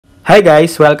Hi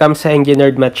guys! Welcome sa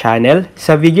enginerdmath channel.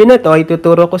 Sa video na to,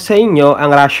 ituturo ko sa inyo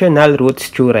ang Rational Roots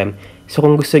Theorem. So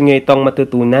kung gusto nyo itong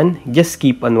matutunan, just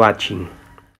keep on watching.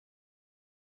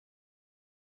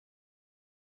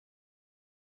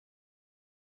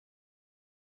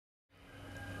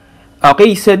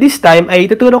 Okay, so this time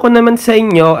ay ituturo ko naman sa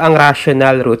inyo ang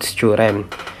Rational Roots Theorem.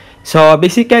 So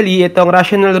basically, itong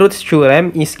Rational Roots Theorem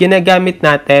is ginagamit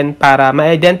natin para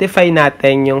ma-identify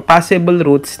natin yung possible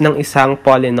roots ng isang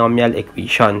polynomial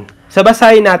equation. So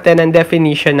basahin natin ang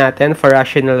definition natin for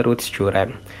Rational Roots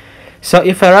Theorem. So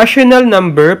if a rational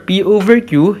number p over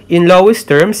q in lowest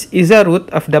terms is a root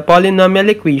of the polynomial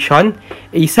equation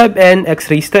a sub n x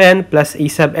raised to n plus a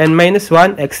sub n minus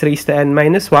 1 x raised to n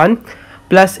minus 1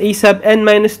 plus a sub n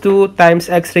minus 2 times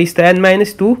x raised to n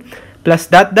minus 2 plus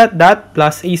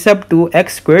plus a sub 2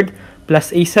 x squared plus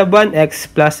a sub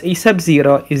 1x plus a sub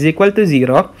 0 is equal to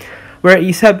 0, where a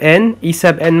sub n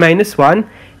minus 1,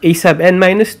 a sub n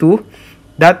minus 2,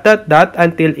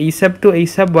 until a sub 2, a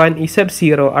sub 1, a sub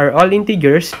 0 are all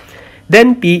integers,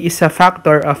 then p is a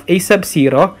factor of a sub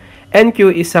 0 and q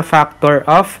is a factor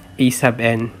of a sub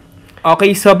n.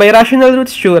 Okay, so by Rational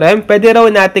Roots Theorem, pwede raw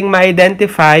nating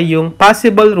ma-identify yung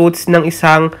possible roots ng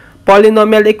isang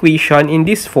polynomial equation in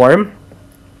this form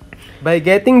by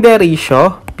getting the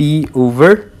ratio p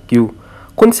over q.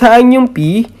 Kung saan yung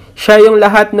p, siya yung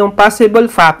lahat ng possible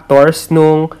factors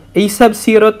nung a sub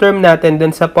 0 term natin dun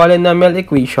sa polynomial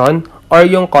equation or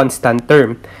yung constant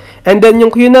term. And then yung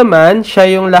q naman,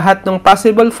 siya yung lahat ng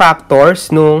possible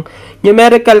factors nung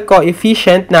numerical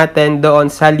coefficient natin doon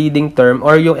sa leading term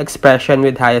or yung expression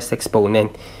with highest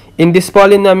exponent. In this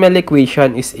polynomial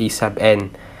equation is a sub n.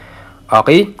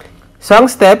 Okay? So, ang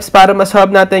steps para masolve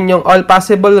natin yung all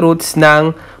possible roots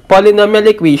ng polynomial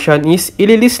equation is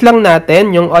ililist lang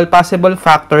natin yung all possible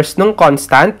factors ng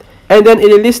constant, and then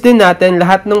ililist din natin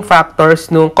lahat ng factors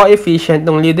ng coefficient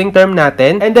ng leading term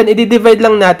natin, and then i-divide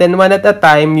lang natin one at a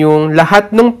time yung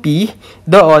lahat ng p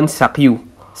doon sa q.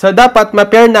 So, dapat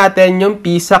ma-pair natin yung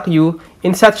p sa q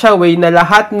in such a way na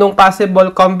lahat ng possible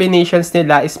combinations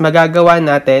nila is magagawa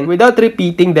natin without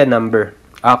repeating the number.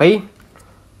 Okay?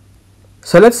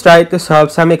 So, let's try to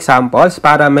solve some examples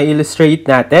para ma-illustrate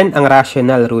natin ang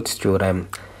Rational Roots Theorem.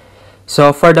 So,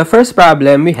 for the first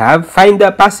problem, we have find the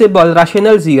possible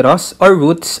rational zeros or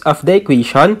roots of the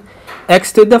equation x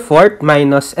to the fourth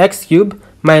minus x cubed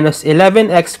minus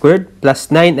 11x squared plus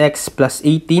 9x plus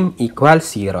 18 equals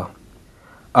 0.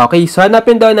 Okay, so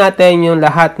hanapin daw natin yung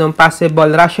lahat ng possible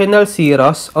rational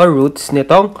zeros or roots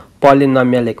nitong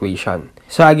polynomial equation.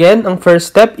 So, again, ang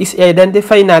first step is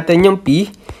identify natin yung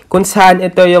p, kung saan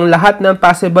ito yung lahat ng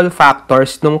possible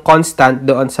factors ng constant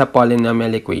doon sa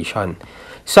polynomial equation.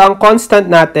 So, ang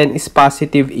constant natin is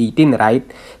positive 18, right?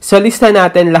 So, lista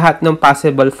natin lahat ng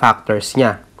possible factors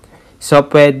niya. So,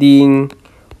 pwedeng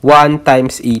 1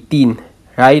 times 18,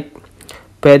 right?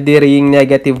 Pwede ring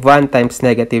negative 1 times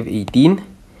negative 18.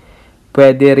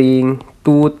 Pwede ring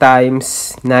 2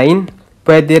 times 9.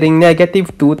 Pwede ring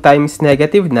negative 2 times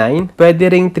negative 9. Pwede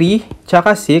ring 3,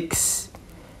 tsaka 6.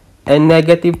 And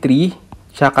negative 3,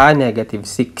 tsaka negative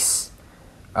 6.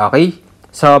 Okay?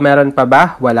 So, meron pa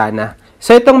ba? Wala na.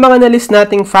 So, itong mga na-list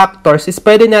nating factors is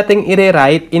pwede nating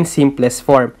i-rewrite in simplest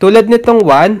form. Tulad nitong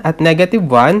 1 at negative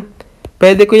 1,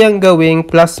 pwede ko yung gawing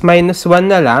plus minus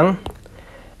 1 na lang.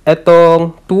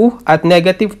 Itong 2 at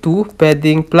negative 2,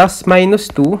 pwedeng plus minus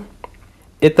 2.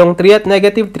 Itong 3 at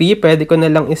negative 3, pwede ko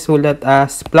na lang isulat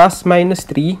as plus minus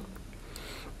 3.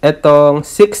 Itong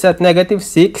 6 at negative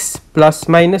 6, plus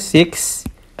minus 6.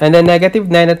 And then negative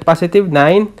 9 at positive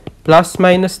 9, plus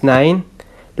minus 9.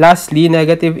 Lastly,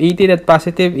 negative 18 at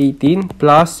positive 18,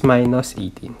 plus minus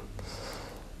 18.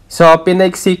 So,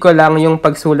 pinaiksi ko lang yung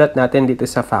pagsulat natin dito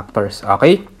sa factors.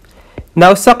 Okay?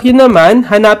 Now, sa Q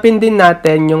naman, hanapin din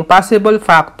natin yung possible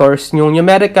factors yung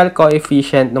numerical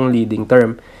coefficient ng leading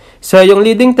term. So, yung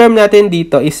leading term natin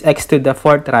dito is x to the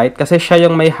fourth, right? Kasi siya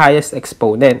yung may highest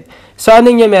exponent. So,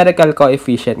 anong numerical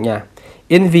coefficient niya?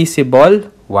 Invisible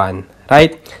 1,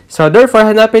 right? So, therefore,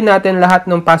 hanapin natin lahat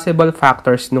ng possible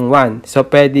factors ng 1. So,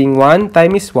 pwedeng 1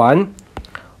 times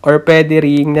 1 or pwede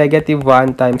ring negative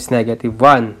 1 times negative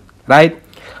 1, right?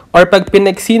 Or pag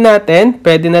pinaiksi natin,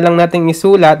 pwede na lang natin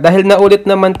isulat dahil naulit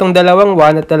naman tong dalawang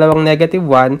 1 at dalawang negative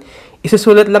 1,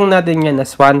 isusulat lang natin yan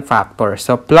as 1 factor.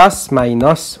 So, plus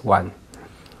minus 1.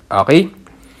 Okay?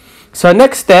 So,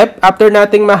 next step, after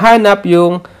nating mahanap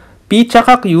yung p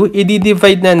tsaka q,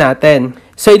 i-divide na natin.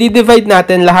 So, i-divide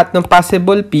natin lahat ng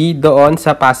possible p doon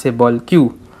sa possible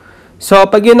q. So,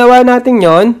 pag ginawa natin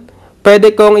yon,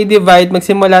 pwede kong i-divide,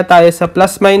 magsimula tayo sa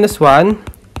plus minus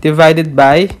 1 divided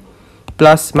by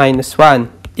plus minus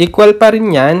 1. equal pa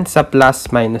rin yan sa plus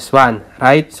minus 1,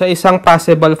 right? So, isang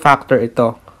possible factor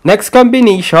ito. Next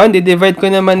combination, di-divide ko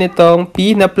naman itong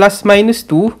P na plus minus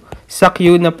 2 sa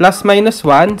Q na plus minus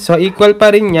 1. So, equal pa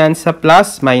rin yan sa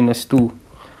plus minus 2.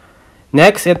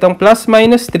 Next, itong plus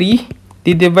minus 3,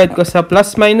 di-divide ko sa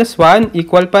plus minus 1,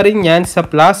 equal pa rin yan sa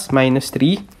plus minus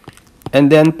 3. And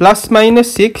then, plus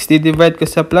minus 6, di-divide ko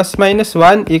sa plus minus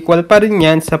 1, equal pa rin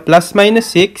yan sa plus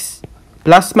minus 6.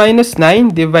 Plus minus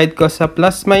 9, divide ko sa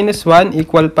plus minus 1,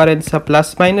 equal pa rin sa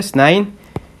plus minus 9.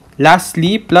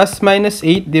 Lastly, plus minus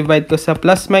 8, divide ko sa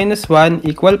plus minus 1,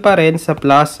 equal pa rin sa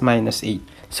plus minus 8.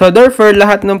 So, therefore,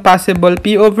 lahat ng possible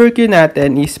P over Q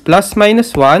natin is plus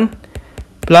minus 1,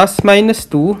 plus minus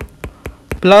 2,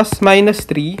 plus minus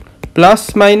 3,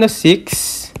 plus minus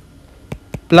 6,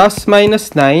 plus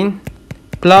minus 9,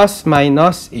 plus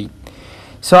minus 8.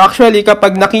 So, actually,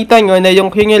 kapag nakita nyo na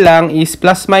yung Q nyo lang is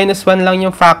plus minus 1 lang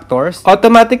yung factors,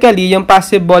 automatically, yung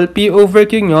possible P over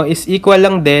Q nyo is equal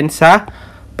lang din sa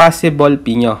possible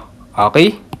P nyo.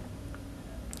 Okay?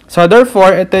 So,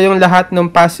 therefore, ito yung lahat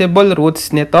ng possible roots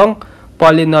nitong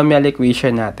polynomial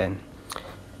equation natin.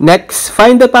 Next,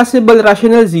 find the possible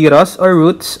rational zeros or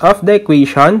roots of the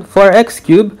equation 4x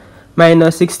cubed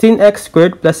minus 16x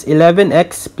squared plus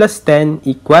 11x plus 10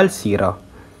 equals 0.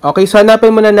 Okay, so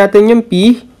hanapin muna natin yung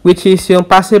P, which is yung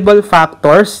possible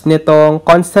factors nitong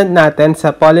constant natin sa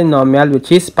polynomial,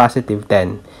 which is positive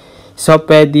 10. So,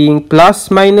 pwedeng plus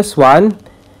minus 1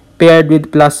 paired with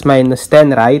plus minus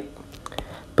 10, right?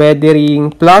 Pwede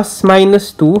ring plus minus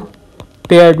 2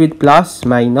 paired with plus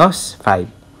minus 5.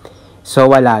 So,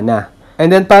 wala na.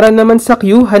 And then, para naman sa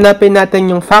Q, hanapin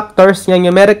natin yung factors ng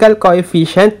numerical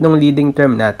coefficient ng leading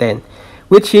term natin,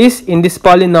 which is, in this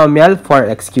polynomial,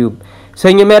 4x cubed. So,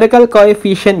 yung numerical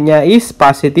coefficient niya is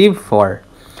positive 4.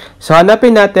 So,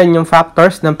 hanapin natin yung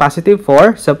factors ng positive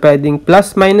 4. So, pwedeng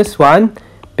plus minus 1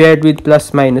 paired with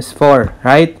plus minus 4,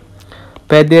 right?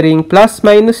 Pwede ring plus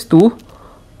minus 2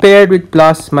 paired with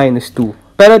plus minus 2.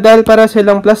 Pero dahil para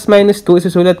silang plus minus 2,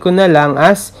 isusulat ko na lang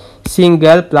as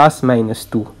single plus minus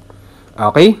 2.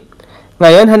 Okay?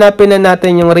 Ngayon, hanapin na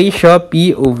natin yung ratio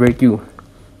P over Q.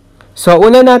 So,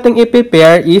 una nating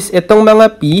i-prepare is itong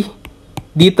mga P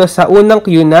dito sa unang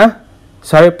Q na,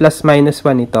 plus minus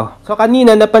 1 ito. So,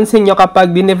 kanina napansin nyo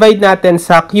kapag dinivide natin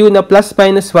sa Q na plus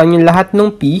minus 1 yung lahat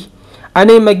ng P, ano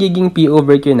yung magiging P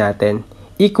over Q natin?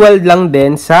 Equal lang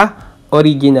din sa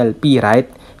original P, right?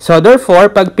 So,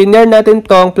 therefore, pag pinair natin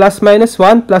tong plus minus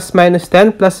 1, plus minus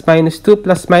 10, plus minus 2,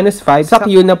 plus minus 5, sa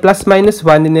Q na plus minus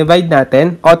 1, dinivide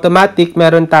natin, automatic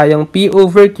meron tayong P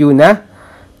over Q na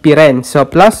P rin. So,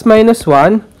 plus minus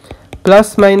 1,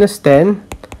 plus minus 10,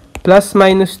 plus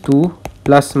minus 2,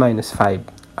 plus minus 5.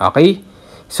 Okay?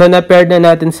 So, na-pair na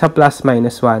natin sa plus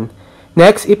minus 1.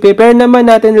 Next, i-pair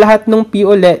naman natin lahat ng P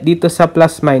ulit dito sa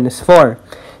plus minus 4.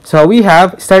 So, we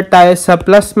have, start tayo sa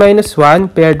plus minus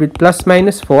 1 paired with plus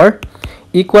minus 4.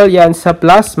 Equal yan sa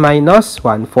plus minus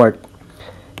 1/4.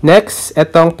 Next,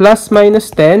 itong plus minus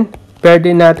 10, pair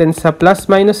din natin sa plus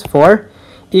minus 4.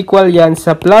 Equal yan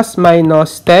sa plus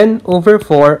minus 10 over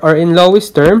 4 or in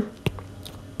lowest term,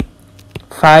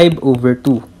 5 over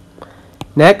 2.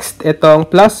 Next, itong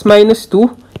plus minus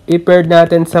 2, i-pair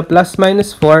natin sa plus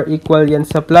minus 4. Equal yan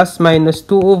sa plus minus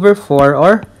 2 over 4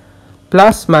 or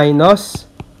plus minus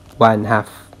 1/2.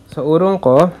 So, urong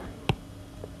ko.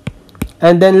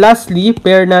 And then, lastly,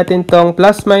 pair natin tong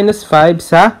plus minus 5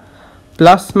 sa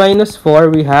plus minus 4.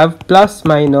 We have plus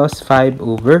minus 5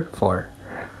 over 4.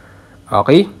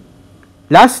 Okay?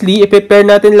 Lastly, i-pair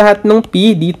natin lahat ng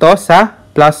P dito sa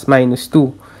plus minus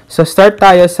 2. So, start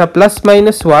tayo sa plus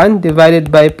minus 1 divided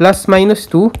by plus minus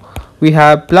 2. We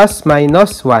have plus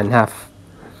minus 1/2.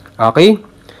 Okay?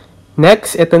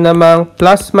 Next, ito namang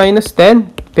plus minus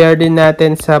 10. Pair din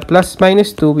natin sa plus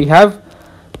minus 2, we have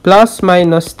plus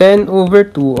minus 10 over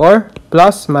 2 or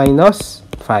plus minus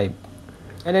 5.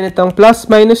 And then itong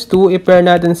plus minus 2, i-pair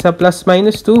natin sa plus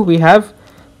minus 2, we have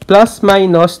plus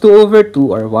minus 2 over 2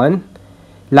 or 1.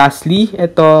 Lastly,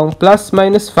 itong plus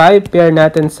minus 5, pair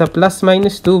natin sa plus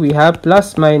minus 2, we have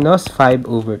plus minus 5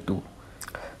 over 2.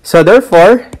 So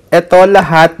therefore, ito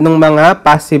lahat ng mga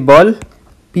possible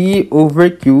P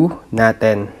over Q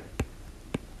natin.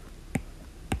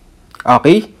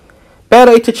 Okay?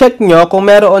 Pero i-check nyo kung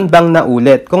meron bang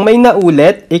naulit. Kung may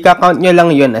naulit, i-count nyo lang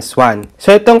yon as 1.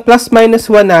 So, itong plus minus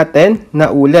 1 natin,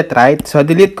 naulit, right? So,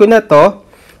 delete ko na to.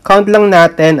 Count lang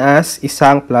natin as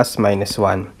isang plus minus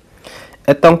 1.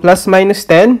 Itong plus minus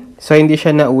 10, so hindi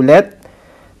siya naulit.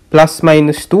 Plus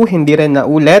minus 2, hindi rin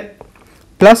naulit.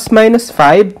 Plus minus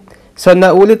 5, so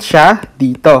naulit siya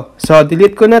dito. So,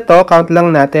 delete ko na to. Count lang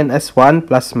natin as 1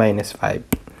 plus minus 5.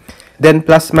 Then,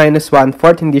 plus minus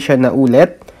 1/4, hindi siya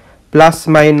naulit. Plus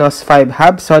minus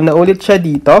 5/2. So, naulit siya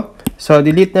dito. So,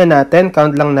 delete na natin.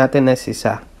 Count lang natin as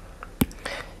isa.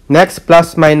 Next,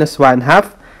 plus minus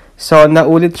 1/2. So,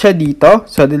 naulit siya dito.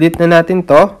 So, delete na natin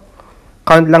to.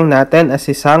 Count lang natin as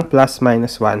isang plus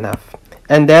minus 1/2.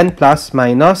 And then, plus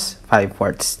minus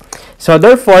 5/4. So,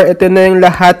 therefore, ito na yung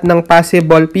lahat ng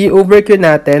possible P over Q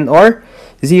natin or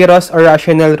zeros or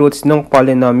rational roots ng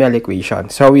polynomial equation.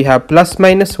 So, we have plus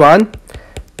minus 1,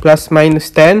 plus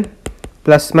minus 10,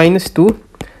 plus minus 2,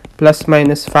 plus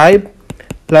minus 5,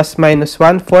 plus minus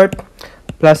 1/4,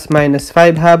 plus minus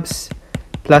 5/2,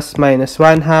 plus minus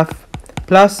 1/2,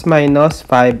 plus minus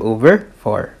 5 over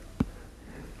 4.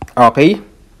 Okay?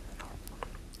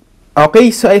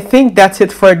 Okay, so I think that's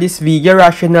it for this video,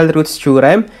 Rational Roots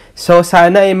Theorem. So,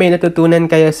 sana ay may natutunan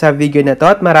kayo sa video na to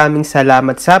at maraming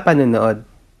salamat sa panonood.